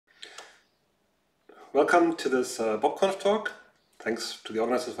welcome to this BobConf talk. Thanks to the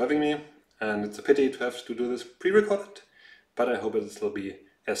organizers for having me, and it's a pity to have to do this pre-recorded, but I hope it will be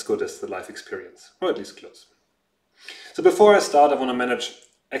as good as the live experience, or at least close. So before I start, I want to manage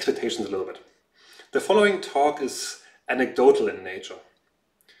expectations a little bit. The following talk is anecdotal in nature.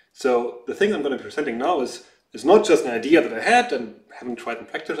 So the thing I'm going to be presenting now is not just an idea that I had and haven't tried in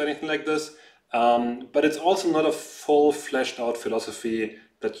practice or anything like this, but it's also not a full fleshed out philosophy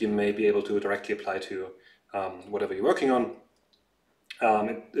that you may be able to directly apply to whatever you're working on.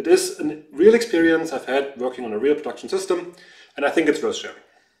 It is a real experience I've had working on a real production system, and I think it's worth sharing.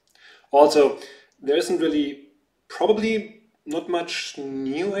 Also, there isn't really probably not much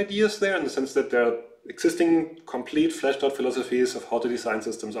new ideas there, in the sense that there are existing complete fleshed out philosophies of how to design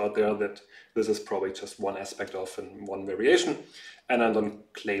systems out there that this is probably just one aspect of and one variation, and I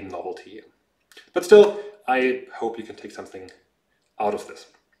don't claim novelty here. But still, I hope you can take something out of this.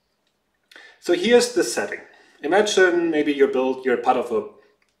 So here's the setting. Imagine maybe you're part of a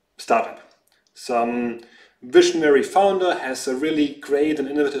startup. Some visionary founder has a really great and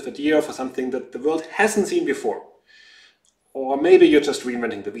innovative idea for something that the world hasn't seen before. Or maybe you're just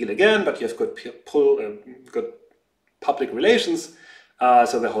reinventing the wheel again, but you have good public relations,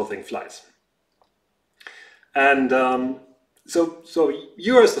 so the whole thing flies. And so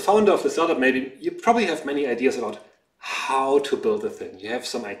you as the founder of the startup, maybe you probably have many ideas about how to build a thing. You have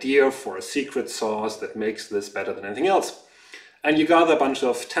some idea for a secret sauce that makes this better than anything else. And you gather a bunch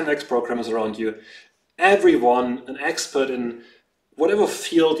of 10x programmers around you, everyone an expert in whatever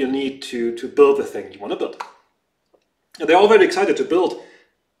field you need to build the thing you want to build. And they're all very excited to build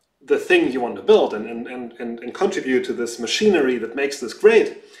the thing you want to build and contribute to this machinery that makes this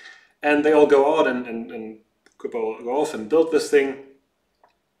great. And they all go out and go off and build this thing.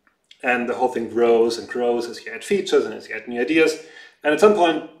 And the whole thing grows and grows as you add features and as you add new ideas. And at some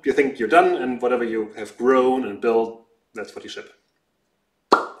point you think you're done, and whatever you have grown and built, that's what you ship.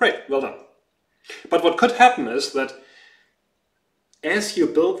 Great, well done. But what could happen is that as you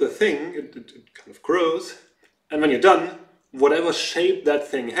build the thing, it kind of grows, and when you're done, whatever shape that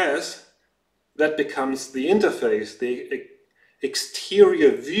thing has, that becomes the interface, the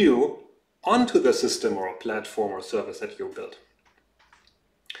exterior view onto the system or platform or service that you built.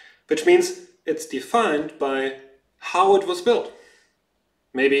 Which means it's defined by how it was built.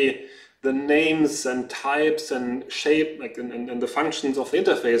 Maybe the names and types and shape and the functions of the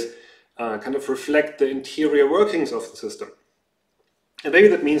interface kind of reflect the interior workings of the system. And maybe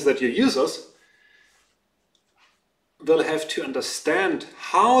that means that your users will have to understand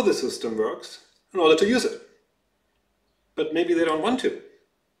how the system works in order to use it. But maybe they don't want to.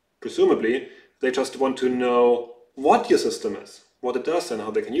 Presumably, they just want to know what your system is, what it does, and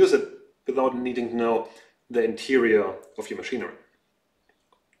how they can use it without needing to know the interior of your machinery.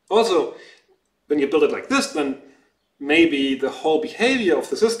 Also, when you build it like this, then maybe the whole behavior of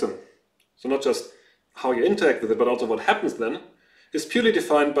the system, so not just how you interact with it, but also what happens then, is purely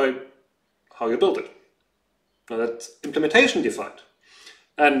defined by how you build it. Now that's implementation defined.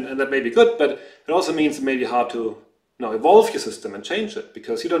 And that may be good, but it also means it may be hard to evolve your system and change it,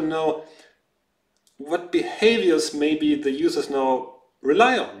 because you don't know what behaviors maybe the users now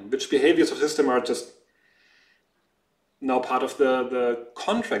rely on, which behaviors of the system are just now part of the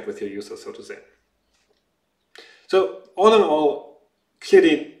contract with your users, so to say. So all in all,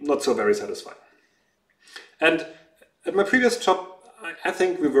 clearly not so very satisfying. And at my previous job, I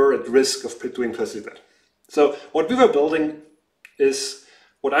think we were at risk of doing precisely that. So what we were building is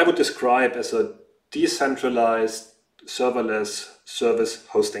what I would describe as a decentralized, serverless service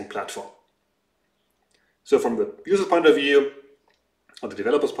hosting platform. So from the user's point of view, or the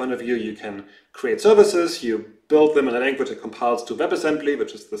developer's point of view, you can create services, you build them in a language that compiles to WebAssembly,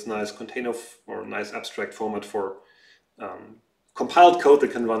 which is this nice container or nice abstract format for compiled code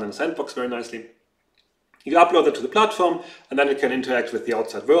that can run in a sandbox very nicely. You upload it to the platform, and then it can interact with the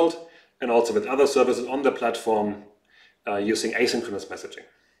outside world and also with other services on the platform using asynchronous messaging.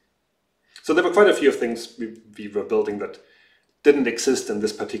 So there were quite a few things we were building that didn't exist in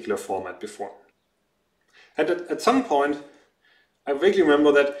this particular format before. And at some point, I vaguely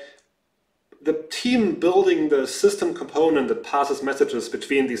remember that the team building the system component that passes messages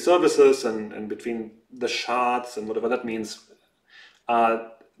between these services and between the shards and whatever that means,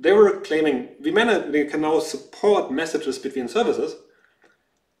 they were claiming we can now support messages between services,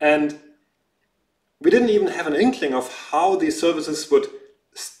 and we didn't even have an inkling of how these services would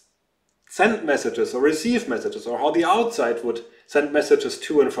send messages or receive messages, or how the outside would send messages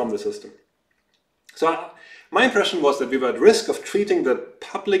to and from the system. So my impression was that we were at risk of treating the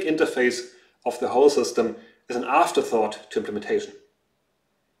public interface of the whole system as an afterthought to implementation.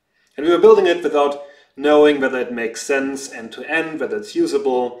 And we were building it without knowing whether it makes sense end to end, whether it's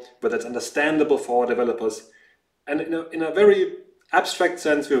usable, whether it's understandable for our developers. And in a very abstract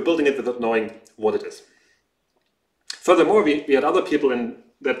sense, we were building it without knowing what it is. Furthermore, we had other people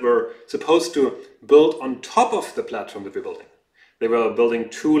that were supposed to build on top of the platform that we're building. They were building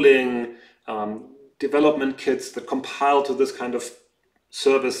tooling, development kits that compile to this kind of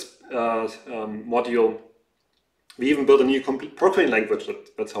service module. We even built a new programming language.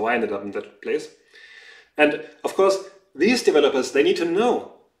 That's how I ended up in that place. And of course, these developers, they need to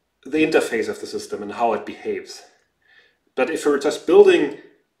know the interface of the system and how it behaves. But if we're just building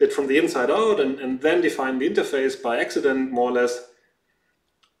it from the inside out and then define the interface by accident, more or less,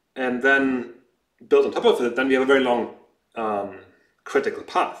 and then build on top of it, then we have a very long critical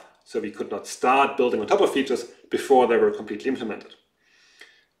path. So we could not start building on top of features before they were completely implemented.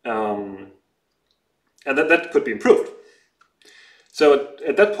 And that could be improved. So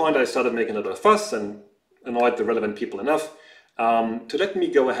at that point, I started making a little fuss and annoyed the relevant people enough to let me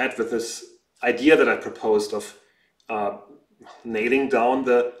go ahead with this idea that I proposed of nailing down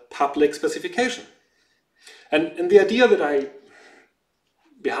the public specification. And the idea that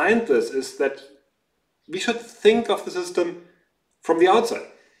behind this is that we should think of the system from the outside.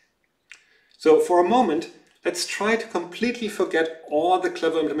 So for a moment, let's try to completely forget all the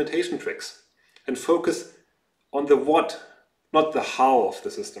clever implementation tricks and focus on the what, not the how of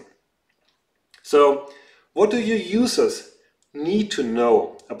the system. So what do your users need to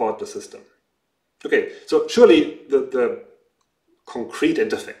know about the system? Okay, so surely the concrete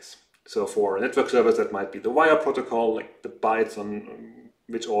interface. So for a network service, that might be the wire protocol, like the bytes on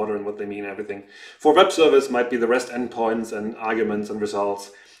which order and what they mean, everything. For web service, might be the REST endpoints and arguments and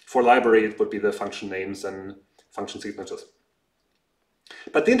results. For library, it would be the function names and function signatures.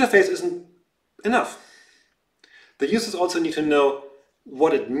 But the interface isn't enough. The users also need to know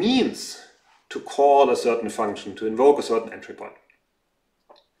what it means to call a certain function, to invoke a certain entry point,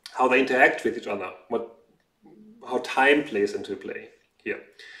 how they interact with each other, how time plays into play here.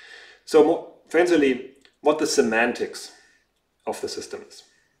 So more fancily, what the semantics of the system is.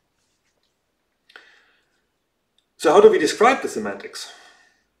 So how do we describe the semantics?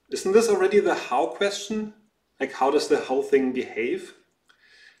 Isn't this already the how question? Like, how does the whole thing behave?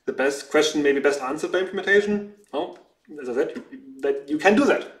 The best question may be best answered by implementation. Oh, as I said, that you can do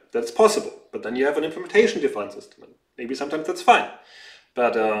that. That's possible. But then you have an implementation-defined system. And maybe sometimes that's fine.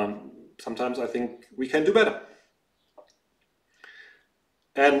 But sometimes I think we can do better.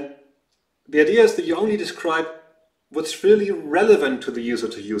 And the idea is that you only describe what's really relevant to the user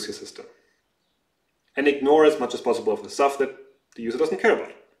to use your system, and ignore as much as possible of the stuff that the user doesn't care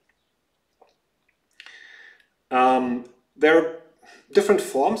about. There are different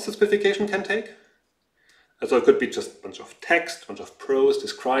forms the specification can take. So it could be just a bunch of text, a bunch of prose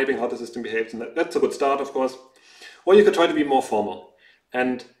describing how the system behaves, and that's a good start, of course. Or you could try to be more formal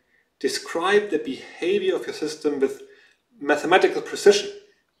and describe the behavior of your system with mathematical precision,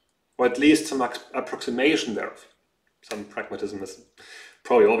 or at least some approximation thereof. Some pragmatism is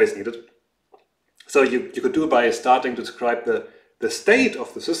probably always needed. So you could do by starting to describe the state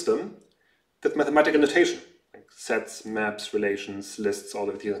of the system with mathematical notation, like sets, maps, relations, lists, all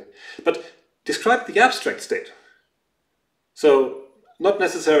of these. But describe the abstract state. So not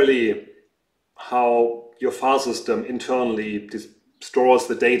necessarily how your file system internally stores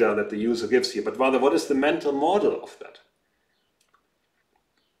the data that the user gives you, but rather what is the mental model of that.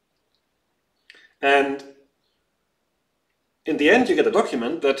 And in the end, you get a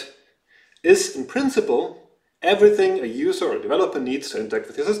document that is, in principle, everything a user or a developer needs to interact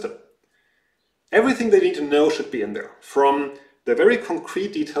with your system. Everything they need to know should be in there, from the very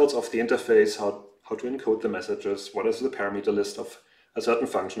concrete details of the interface, how to encode the messages, what is the parameter list of a certain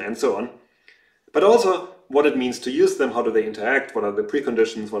function, and so on. But also what it means to use them, how do they interact, what are the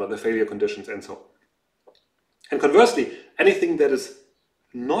preconditions, what are the failure conditions, and so on. And conversely, anything that is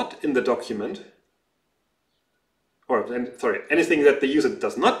not in the document, anything that the user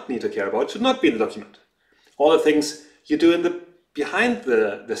does not need to care about should not be in the document. All the things you do behind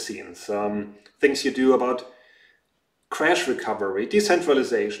the scenes, things you do about crash recovery,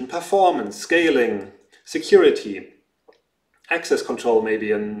 decentralization, performance, scaling, security, access control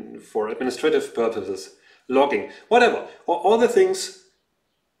maybe for administrative purposes, logging, whatever. All the things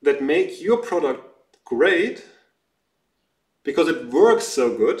that make your product great because it works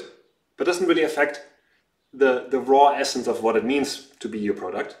so good, but doesn't really affect the raw essence of what it means to be your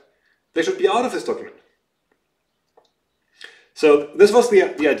product, they should be out of this document. So this was the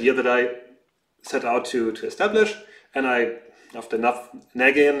idea that I set out to establish, and after enough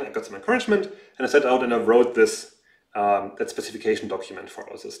nagging, I got some encouragement, and I set out and I wrote this that specification document for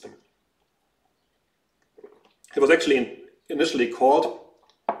our system. It was actually initially called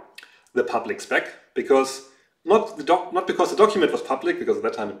the public spec because not because the document was public, because at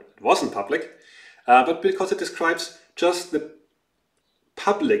that time it wasn't public, but because it describes just the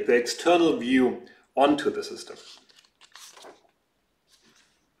public, the external view onto the system.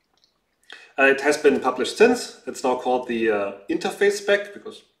 It has been published since. It's now called the interface spec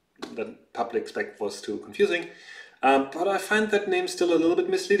because the public spec was too confusing. But I find that name still a little bit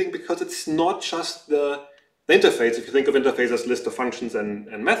misleading because it's not just the interface, if you think of interface as a list of functions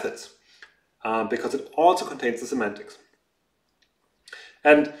and methods, because it also contains the semantics.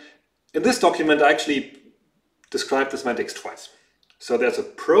 And in this document, I actually described the semantics twice. So there's a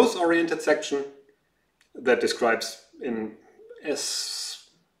prose-oriented section that describes in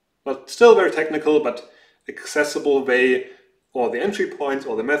but still very technical but accessible way all the entry points,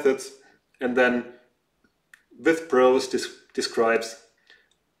 all the methods, and then with prose describes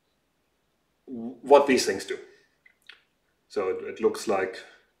what these things do. So it looks like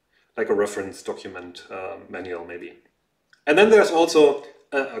a reference document manual maybe. And then there's also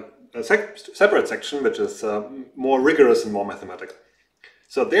a separate section which is more rigorous and more mathematical.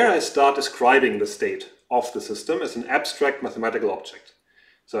 So there I start describing the state of the system as an abstract mathematical object.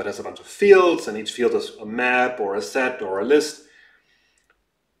 So it has a bunch of fields, and each field is a map or a set or a list.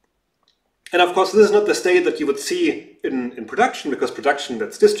 And of course, this is not the state that you would see in production, because production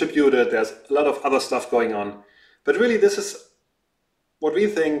that's distributed, there's a lot of other stuff going on. But really, this is what we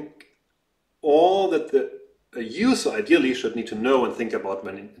think all that a user ideally should need to know and think about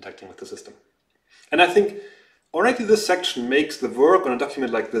when interacting with the system. And I think already this section makes the work on a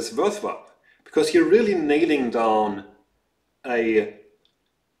document like this worthwhile, because you're really nailing down a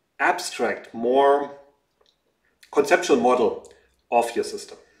abstract, more conceptual model of your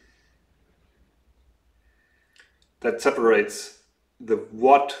system that separates the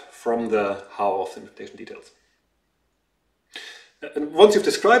what from the how of the implementation details. And once you've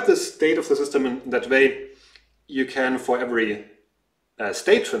described the state of the system in that way, you can, for every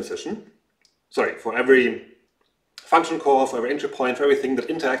state transition, for every function call, for every entry point, for everything that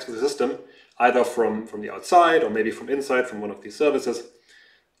interacts with the system, either from the outside or maybe from inside, from one of these services,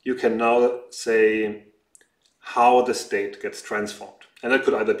 you can now say how the state gets transformed. And that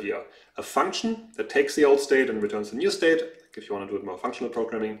could either be a function that takes the old state and returns a new state, like if you want to do it more functional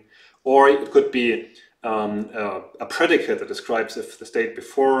programming, or it could be a predicate that describes if the state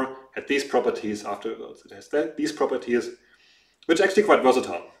before had these properties, afterwards it has these properties, which is actually quite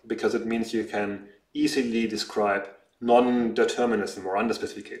versatile, because it means you can easily describe non-determinism or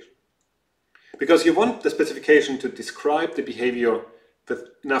under-specification. Because you want the specification to describe the behavior with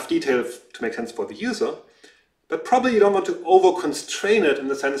enough detail to make sense for the user, but probably you don't want to over-constrain it in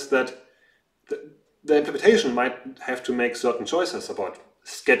the sense that the implementation might have to make certain choices about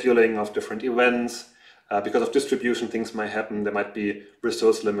scheduling of different events. Because of distribution, things might happen. There might be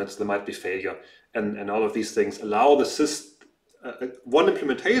resource limits, there might be failure, and all of these things allow the one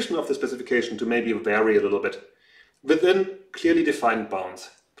implementation of the specification to maybe vary a little bit within clearly defined bounds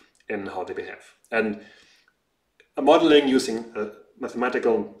in how they behave. And a modeling using a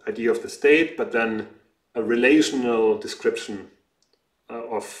mathematical idea of the state, but then a relational description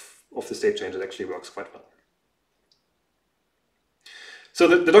of the state changes actually works quite well. So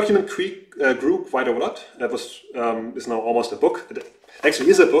the document grew quite a lot. That is now almost a book. It actually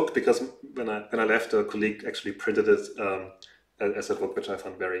is a book, because when I left, a colleague actually printed it as a book, which I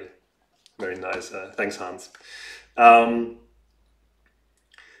found very, very nice. Thanks, Hans.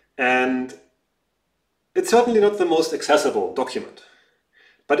 And it's certainly not the most accessible document,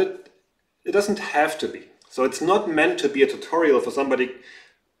 but it doesn't have to be. So it's not meant to be a tutorial for somebody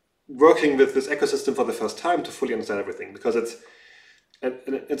working with this ecosystem for the first time to fully understand everything, because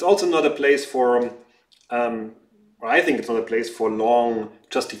it's also not a place for, or I think it's not a place for long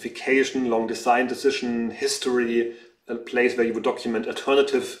justification, long design decision, history, a place where you would document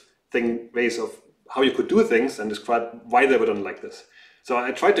alternative ways of how you could do things and describe why they were done like this. So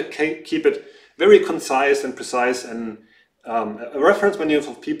I tried to keep it very concise and precise, and a reference manual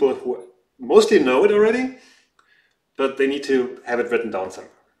for people who mostly know it already, but they need to have it written down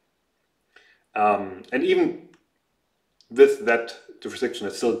somewhere. And even with that restriction,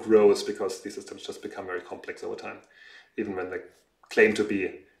 it still grows, because these systems just become very complex over time, even when they claim to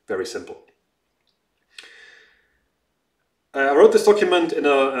be very simple. I wrote this document in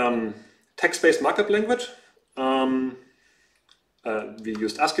a text-based markup language. We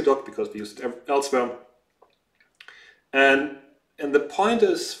used AsciiDoc because we used it elsewhere. And the point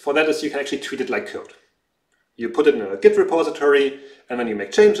for that is you can actually treat it like code. You put it in a Git repository, and when you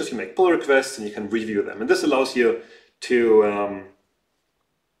make changes, you make pull requests, and you can review them. And this allows you to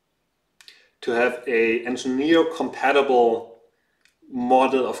to have a engineer-compatible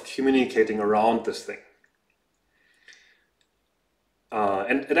model of communicating around this thing.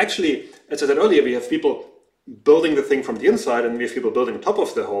 And actually, as I said earlier, we have people building the thing from the inside, and we have people building on top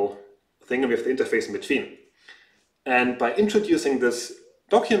of the whole thing, and we have the interface in between. And by introducing this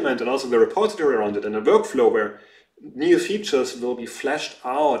document and also the repository around it and a workflow where new features will be fleshed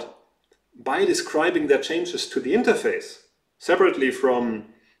out by describing their changes to the interface, separately from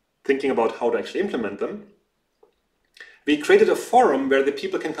thinking about how to actually implement them, we created a forum where the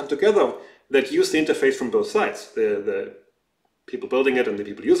people can come together that use the interface from both sides, the people building it and the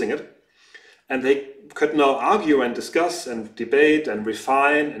people using it. And they could now argue and discuss and debate and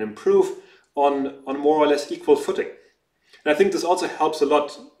refine and improve on more or less equal footing. And I think this also helps a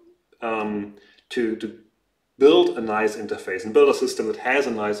lot to build a nice interface and build a system that has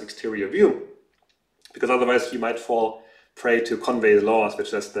a nice exterior view. Because otherwise you might fall prey to Conway laws, which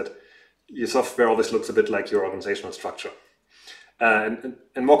says that your software always looks a bit like your organizational structure. And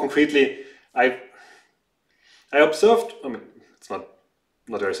more concretely, I observed, I mean, it's not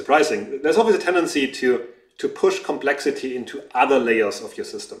very surprising, there's always a tendency to push complexity into other layers of your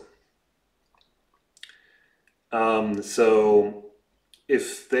system. So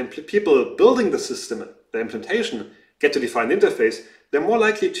if the people building the system, the implementation, get to define the interface, they're more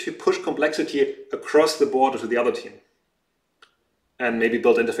likely to push complexity across the border to the other team. And maybe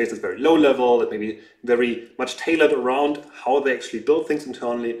build an interface that's very low level, that may be very much tailored around how they actually build things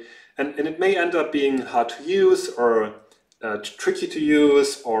internally. And it may end up being hard to use or tricky to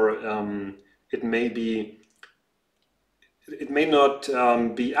use, or it may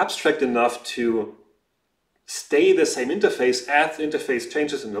not be abstract enough to stay the same interface as the interface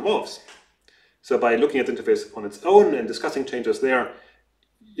changes and evolves. So by looking at the interface on its own and discussing changes there,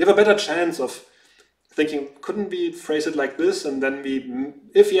 you have a better chance of thinking, couldn't we phrase it like this? And then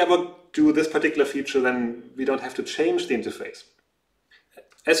if we ever do this particular feature, then we don't have to change the interface.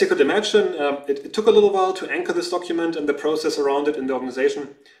 As you could imagine, it took a little while to anchor this document and the process around it in the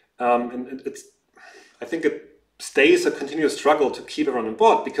organization. And I think it stays a continuous struggle to keep everyone on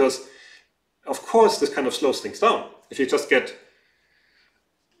board, because of course this kind of slows things down. If you just get,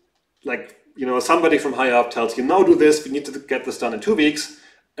 like, you know, somebody from higher up tells you, now do this, we need to get this done in 2 weeks,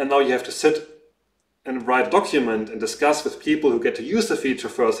 and now you have to sit and write a document and discuss with people who get to use the feature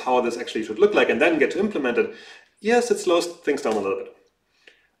first how this actually should look like, and then get to implement it. Yes, it slows things down a little bit.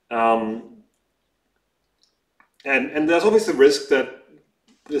 And there's always the risk that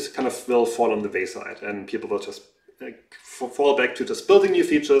this kind of will fall on the wayside, and people will just fall back to just building new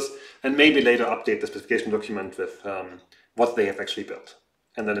features and maybe later update the specification document with what they have actually built.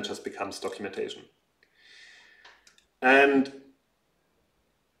 And then it just becomes documentation. And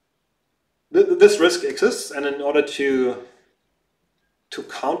this risk exists, and in order to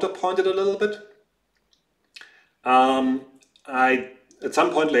counterpoint it a little bit, I, at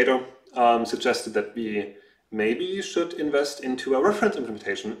some point later, suggested that we maybe should invest into a reference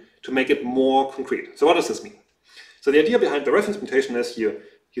implementation to make it more concrete. So what does this mean? So the idea behind the reference implementation is you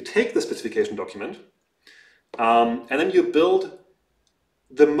take the specification document, and then you build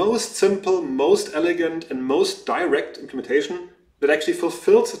the most simple, most elegant, and most direct implementation that actually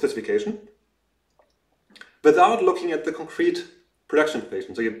fulfills the specification without looking at the concrete production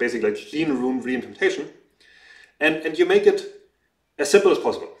implementation. So you basically like clean room re-implementation, and you make it as simple as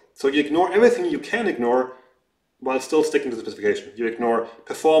possible. So you ignore everything you can ignore while still sticking to the specification. You ignore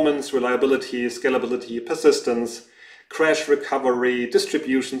performance, reliability, scalability, persistence, crash recovery,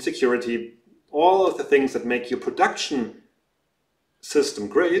 distribution, security, all of the things that make your production system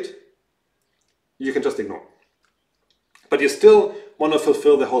great, you can just ignore. But you still want to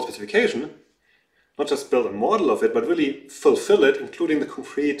fulfill the whole specification, not just build a model of it, but really fulfill it, including the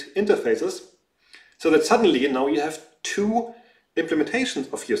concrete interfaces, so that suddenly now you have 2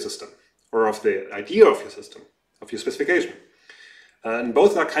 implementations of your system, or of the idea of your system, of your specification. And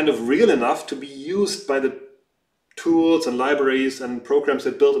both are kind of real enough to be used by the tools and libraries and programs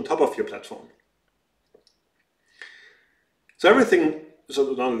that build on top of your platform. So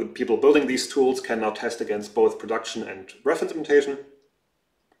now the people building these tools can now test against both production and reference implementation.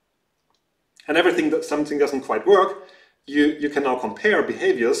 And everything that something doesn't quite work, you can now compare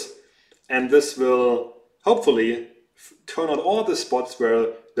behaviors, and this will hopefully turn out all the spots where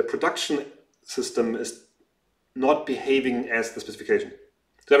the production system is not behaving as the specification.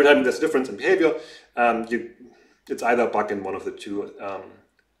 So every time there's a difference in behavior, it's either a bug in one of the 2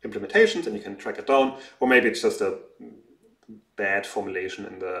 implementations, and you can track it down, or maybe it's just a bad formulation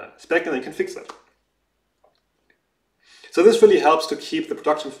in the spec, and then you can fix that. So this really helps to keep the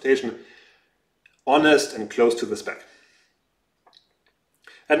production implementation honest and close to the spec.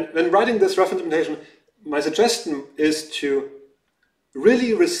 And when writing this reference implementation, my suggestion is to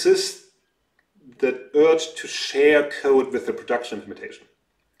really resist the urge to share code with the production implementation.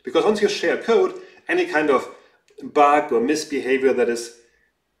 Because once you share code, any kind of bug or misbehavior that is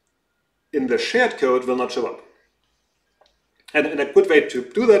in the shared code will not show up. And a good way to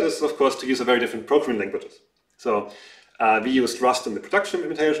do that is, of course, to use a very different programming languages. So we used Rust in the production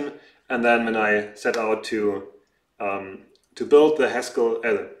implementation, and then when I set out to build the Haskell,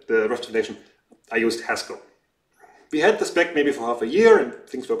 the Rust implementation, I used Haskell. We had the spec maybe for half a year, and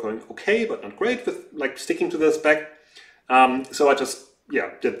things were going okay, but not great with like sticking to the spec. So I just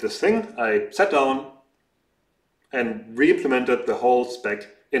did this thing. I sat down and re-implemented the whole spec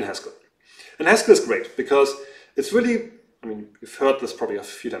in Haskell. And Haskell is great because it's really, I mean, you've heard this probably a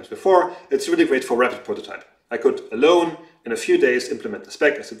few times before, it's really great for rapid prototype. I could alone, in a few days, implement the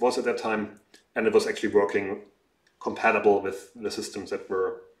spec as it was at that time, and it was actually working compatible with the systems that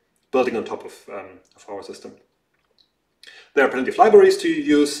were building on top of our system. There are plenty of libraries to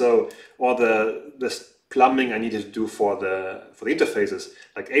use, so all this plumbing I needed to do for the interfaces,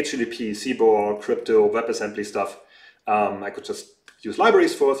 like HTTP, CBOR, crypto, WebAssembly stuff, I could just use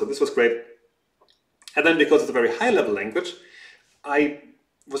libraries for, so this was great. And then because it's a very high-level language, I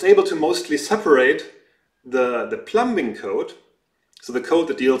was able to mostly separate the plumbing code, so the code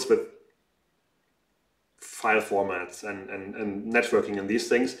that deals with file formats and networking and these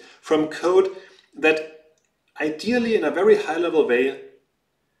things, from code that ideally in a very high-level way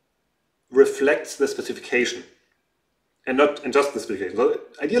reflects the specification. And not just the specification. So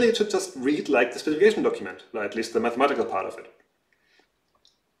ideally it should just read like the specification document, or at least the mathematical part of it.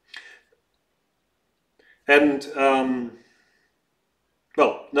 And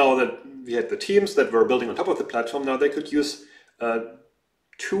well, now that we had the teams that were building on top of the platform, now they could use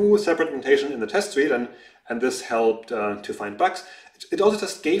two separate implementations in the test suite, and this helped to find bugs. It also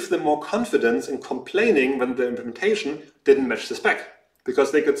just gave them more confidence in complaining when the implementation didn't match the spec.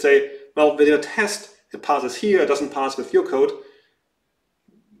 Because they could say, well, with your test, it passes here, it doesn't pass with your code,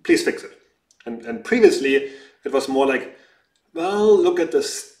 please fix it. And previously, it was more like, well, look at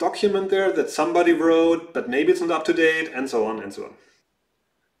this document there that somebody wrote, but maybe it's not up to date, and so on and so on.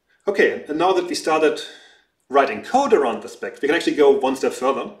 Okay, and now that we started writing code around the spec, we can actually go one step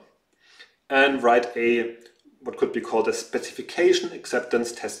further and write what could be called a specification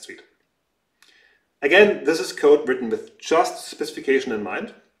acceptance test suite. Again, this is code written with just specification in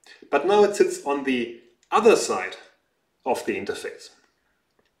mind, but now it sits on the other side of the interface.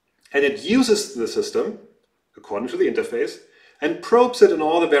 And it uses the system, according to the interface, and probes it in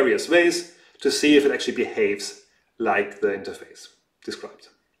all the various ways to see if it actually behaves like the interface describes.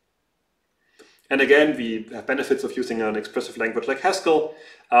 And again, we have benefits of using an expressive language like Haskell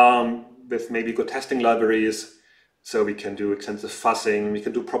with maybe good testing libraries. So we can do extensive fuzzing, we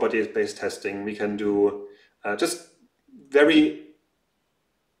can do property-based testing, we can do just very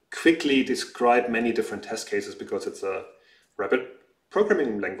quickly describe many different test cases because it's a rapid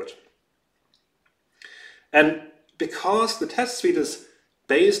programming language. And because the test suite is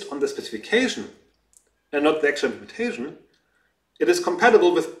based on the specification and not the actual implementation, it is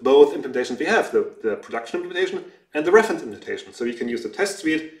compatible with both implementations we have, the production implementation and the reference implementation. So we can use the test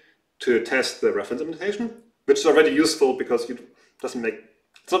suite to test the reference implementation, which is already useful because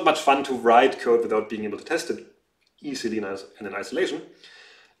it's not much fun to write code without being able to test it easily in isolation.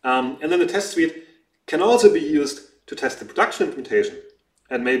 And then the test suite can also be used to test the production implementation,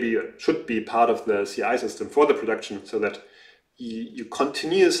 and maybe should be part of the CI system for the production so that you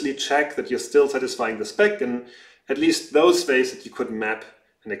continuously check that you're still satisfying the spec in at least those ways that you could map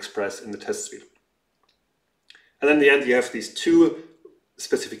and express in the test suite. And then in the end you have these two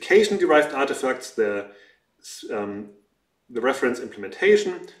specification-derived artifacts, the reference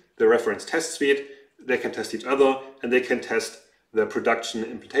implementation, the reference test suite. They can test each other, and they can test the production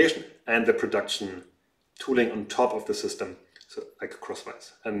implementation and the production tooling on top of the system, so like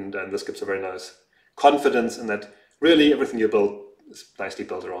crosswise. And this gives a very nice confidence in that really everything you build is nicely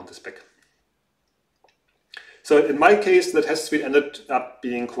built around the spec. So in my case, the test suite ended up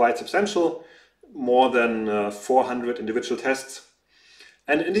being quite substantial, more than 400 individual tests.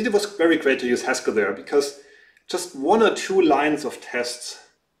 And indeed it was very great to use Haskell there because just one or two lines of tests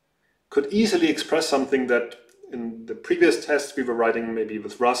could easily express something that in the previous tests we were writing maybe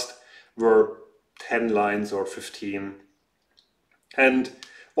with Rust were 10 lines or 15. And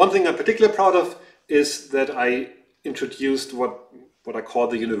one thing I'm particularly proud of is that I introduced what I call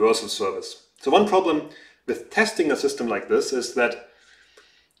the universal service. So one problem with testing a system like this is that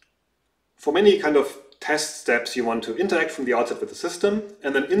for many kind of test steps you want to interact from the outset with the system,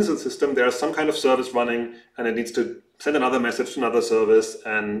 and then in the system there is some kind of service running, and it needs to send another message to another service,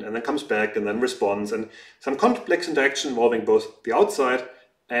 and then comes back and then responds, and some complex interaction involving both the outside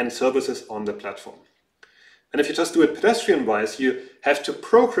and services on the platform. And if you just do it pedestrian-wise, you have to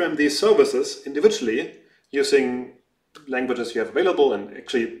program these services individually using languages you have available, and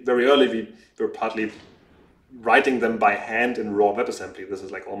actually very early we were partly writing them by hand in raw WebAssembly. This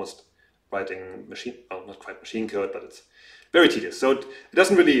is like almost writing machine, well, not quite machine code, but it's very tedious. So it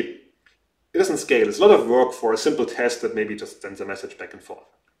doesn't scale. It's a lot of work for a simple test that maybe just sends a message back and forth.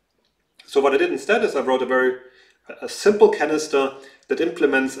 So what I did instead is I wrote a simple canister that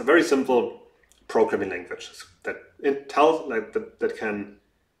implements a very simple programming language that can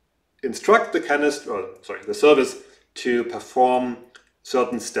instruct the service to perform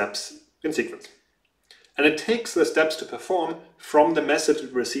certain steps in sequence. And it takes the steps to perform from the message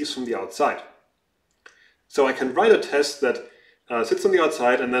it receives from the outside. So I can write a test that sits on the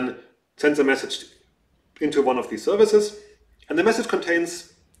outside and then sends a message into one of these services. And the message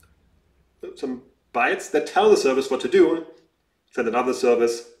contains some bytes that tell the service what to do, send another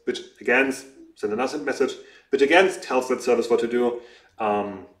service, which again send another message, which again tells that service what to do,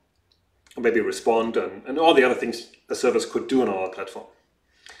 or maybe respond, and all the other things a service could do on our platform.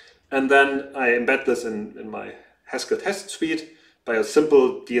 And then I embed this in my Haskell test suite by a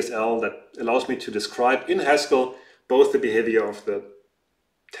simple DSL that allows me to describe in Haskell both the behavior of the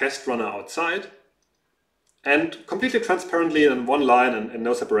test runner outside and completely transparently in one line and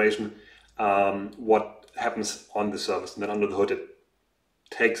no separation what happens on the service. And then under the hood it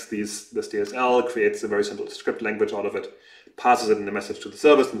takes this DSL, creates a very simple script language out of it, passes it in the message to the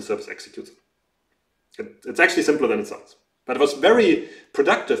service, and the service executes it. It's actually simpler than it sounds. But it was very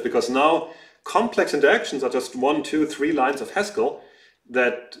productive because now complex interactions are just 1, 2, 3 lines of Haskell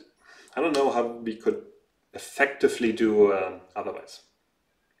that I don't know how we could effectively do otherwise.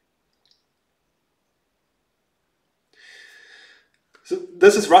 So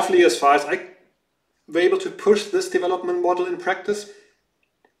this is roughly as far as I were able to push this development model in practice.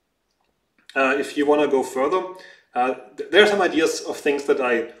 If you want to go further, there are some ideas of things that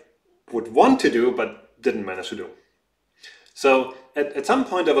I would want to do but didn't manage to do. So at some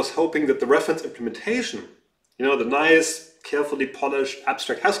point I was hoping that the reference implementation, the nice, carefully polished,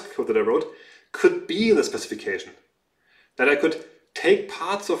 abstract Haskell code that I wrote, could be the specification. That I could take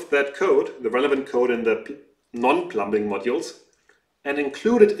parts of that code, the relevant code in the non-plumbing modules, and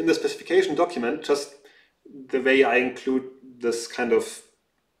include it in the specification document just the way I include this kind of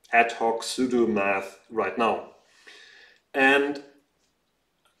ad hoc pseudo math right now. And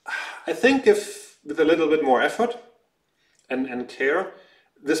I think if with a little bit more effort and care,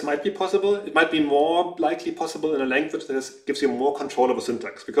 this might be possible. It might be more likely possible in a language that gives you more control over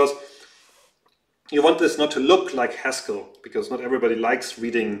syntax, because you want this not to look like Haskell, because not everybody likes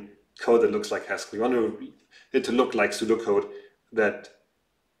reading code that looks like Haskell. You want it to look like pseudocode that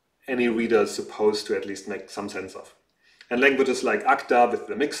any reader is supposed to at least make some sense of. And languages like Agda with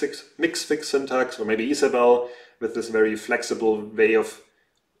the mix-fix syntax, or maybe Isabelle with this very flexible way of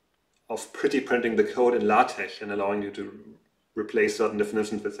pretty printing the code in LaTeX and allowing you to replace certain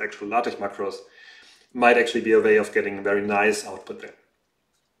definitions with actual LaTeX macros, might actually be a way of getting very nice output there.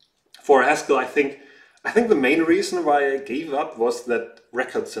 For Haskell, I think the main reason why I gave up was that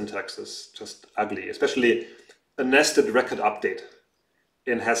record syntax is just ugly, especially a nested record update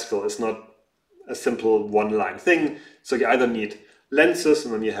in Haskell is not a simple one-line thing. So you either need lenses,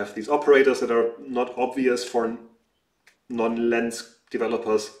 and then you have these operators that are not obvious for non-lens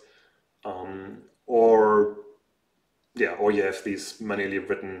developers, or you have these manually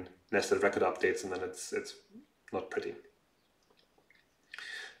written nested record updates, and then it's not pretty.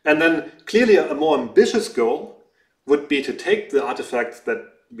 And then clearly a more ambitious goal would be to take the artifacts that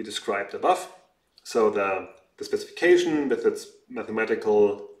we described above, so the specification with its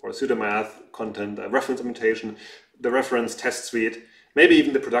mathematical or pseudomath content, the reference implementation, the reference test suite, maybe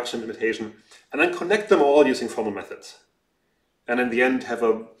even the production implementation, and then connect them all using formal methods. And in the end have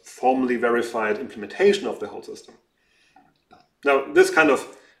a formally verified implementation of the whole system. Now, this kind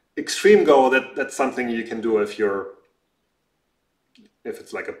of extreme goal, that's something you can do if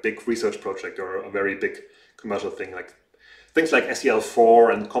it's like a big research project or a very big commercial thing, like things like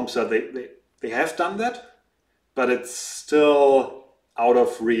SEL4 and CompSat, they have done that, but it's still out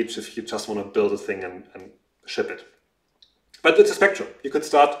of reach if you just want to build a thing and ship it. But it's a spectrum. You could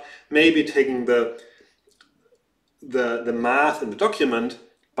start maybe taking the math in the document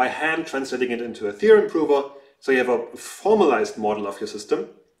by hand translating it into a theorem prover, so you have a formalized model of your system,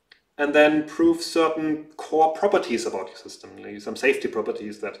 and then prove certain core properties about your system, like some safety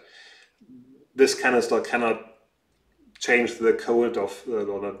properties that this canister cannot change the code of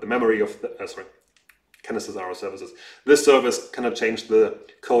or the memory of the, sorry, canisters are our services. This service cannot change the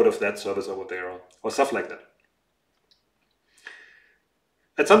code of that service over there, or stuff like that.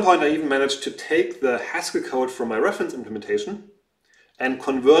 At some point I even managed to take the Haskell code from my reference implementation and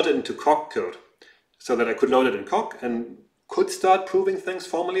convert it into Coq code so that I could load it in Coq and could start proving things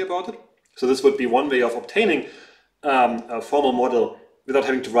formally about it. So this would be one way of obtaining a formal model without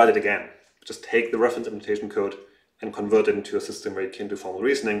having to write it again. Just take the reference implementation code and convert it into a system where you can do formal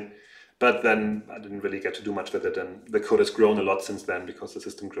reasoning. But then I didn't really get to do much with it, and the code has grown a lot since then because the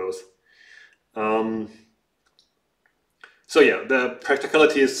system grows. So yeah, the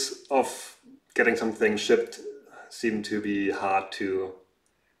practicalities of getting something shipped seem to be hard to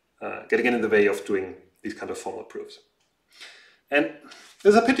getting in the way of doing these kind of formal proofs. And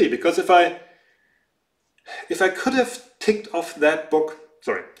there's a pity, because if I could have ticked off that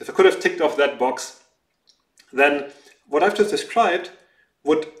box, then what I've just described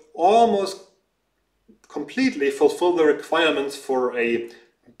would almost completely fulfill the requirements for a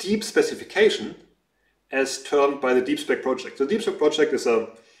deep specification as termed by the DeepSpec project. The DeepSpec project is a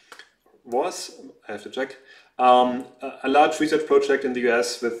large research project in the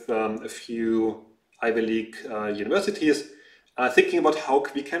US with a few Ivy League universities thinking about how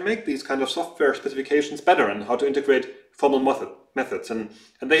we can make these kind of software specifications better and how to integrate formal methods. And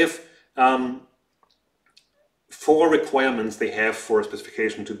they have 4 requirements they have for a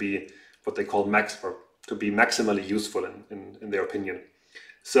specification to be what they call to be maximally useful in their opinion.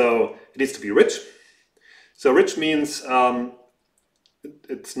 So it needs to be rich. So rich means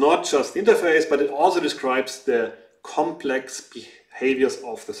it's not just the interface, but it also describes the complex behaviors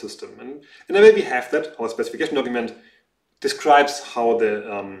of the system. And in a way we have that. Our specification document describes how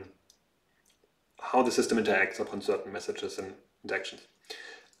the system interacts upon certain messages and interactions.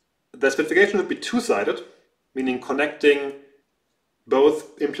 The specification should be two-sided, meaning connecting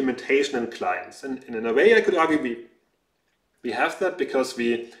both implementation and clients. And in a way I could argue we have that because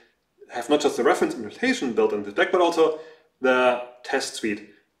we have not just the reference implementation built in the spec, but also the test suite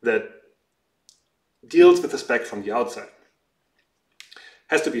that deals with the spec from the outside.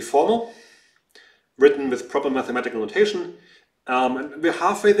 Has to be formal, written with proper mathematical notation. And we're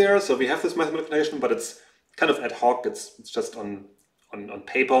halfway there, so we have this mathematical notation, but it's kind of ad hoc. It's just on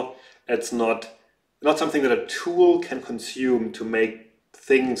paper. It's not something that a tool can consume to make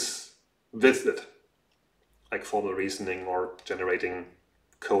things with it, like formal reasoning or generating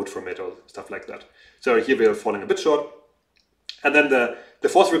code from it or stuff like that. So here we are falling a bit short. And then the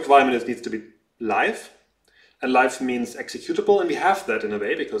fourth requirement is it needs to be live. And live means executable, and we have that in a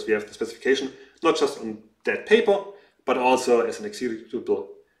way because we have the specification not just on that paper, but also as an executable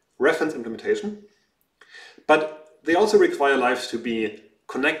reference implementation. But they also require lives to be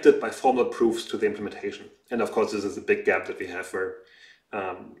connected by formal proofs to the implementation. And of course, this is a big gap that we have where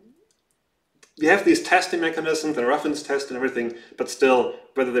we have these testing mechanisms and reference tests and everything, but still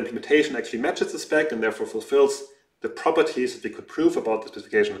whether the implementation actually matches the spec and therefore fulfills the properties that we could prove about the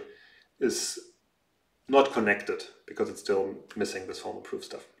specification is not connected because it's still missing this formal proof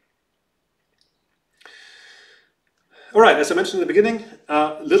stuff. All right, as I mentioned in the beginning,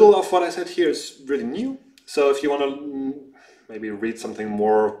 little of what I said here is really new. So if you want to maybe read something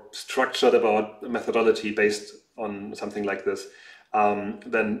more structured about a methodology based on something like this,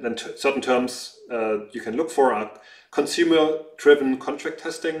 then certain terms you can look for are consumer-driven contract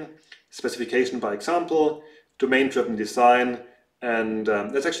testing, specification by example, domain-driven design, and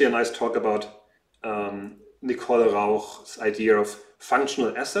there's actually a nice talk about Nicole Rauch's idea of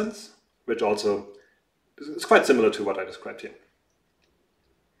functional essence, which also is quite similar to what I described here.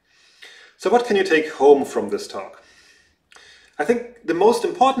 So what can you take home from this talk? I think the most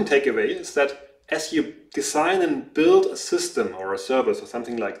important takeaway is that as you design and build a system or a service or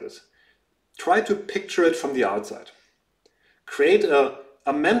something like this, try to picture it from the outside. Create a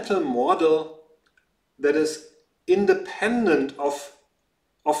mental model that is independent of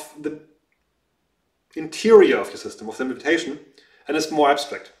the interior of your system, of the implementation, and is more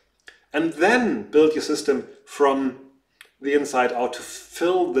abstract. And then build your system from the inside out to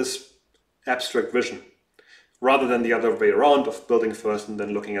fill this abstract vision, rather than the other way around of building first and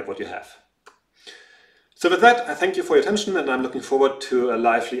then looking at what you have. So with that, I thank you for your attention, and I'm looking forward to a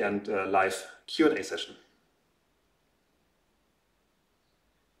lively and live Q&A session.